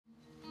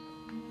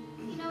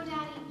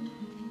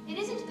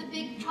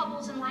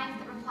troubles in life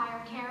that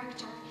require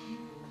character.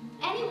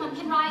 Anyone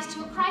can rise to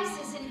a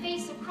crisis and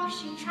face a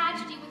crushing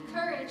tragedy with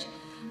courage,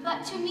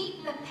 but to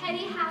meet the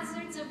petty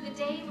hazards of the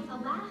day with a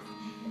laugh,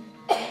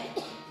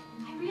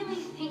 I really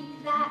think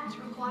that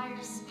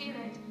requires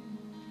spirit.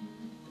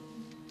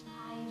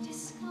 I've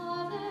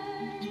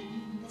discovered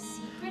the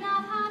secret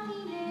of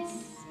happiness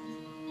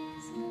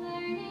is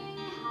learning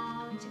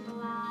how to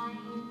glide.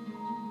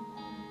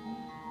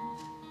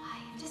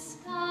 I've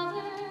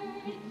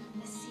discovered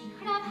the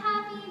secret of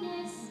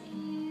happiness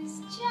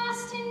is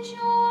just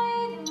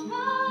enjoy the ride.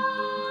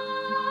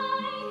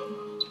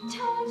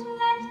 Don't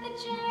let the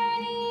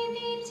journey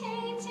be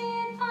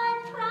tainted by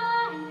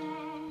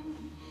pride.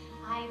 And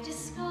I've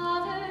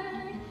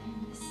discovered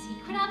the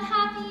secret of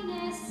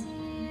happiness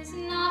is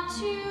not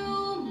to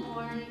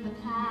mourn the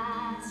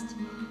past.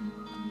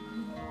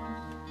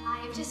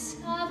 I've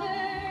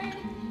discovered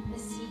the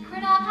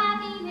secret of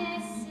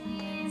happiness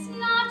is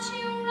not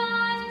to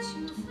run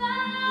too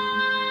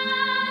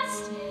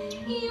fast.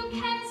 You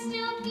can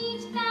still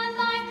beat them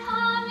by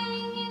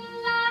coming in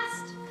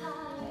last,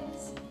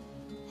 'cause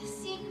the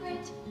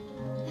secret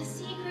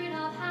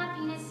of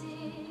happiness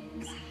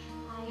is,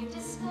 I have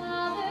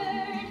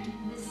discovered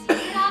the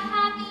secret of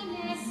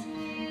happiness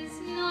is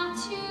not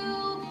to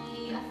be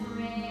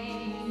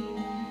afraid.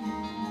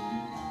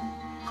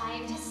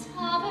 I've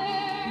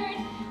discovered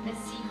the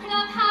secret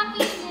of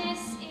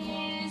happiness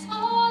is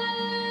all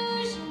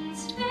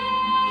illusions fade.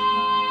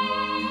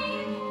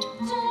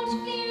 Don't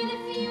fear the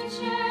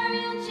future,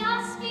 you'll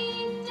just be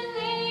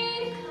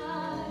delayed,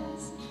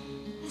 'cause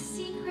the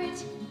secret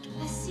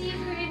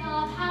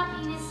of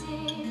happiness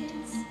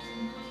is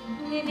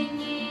living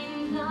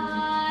in the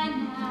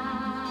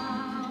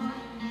now,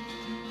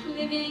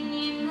 living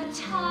in the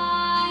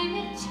time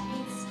it takes.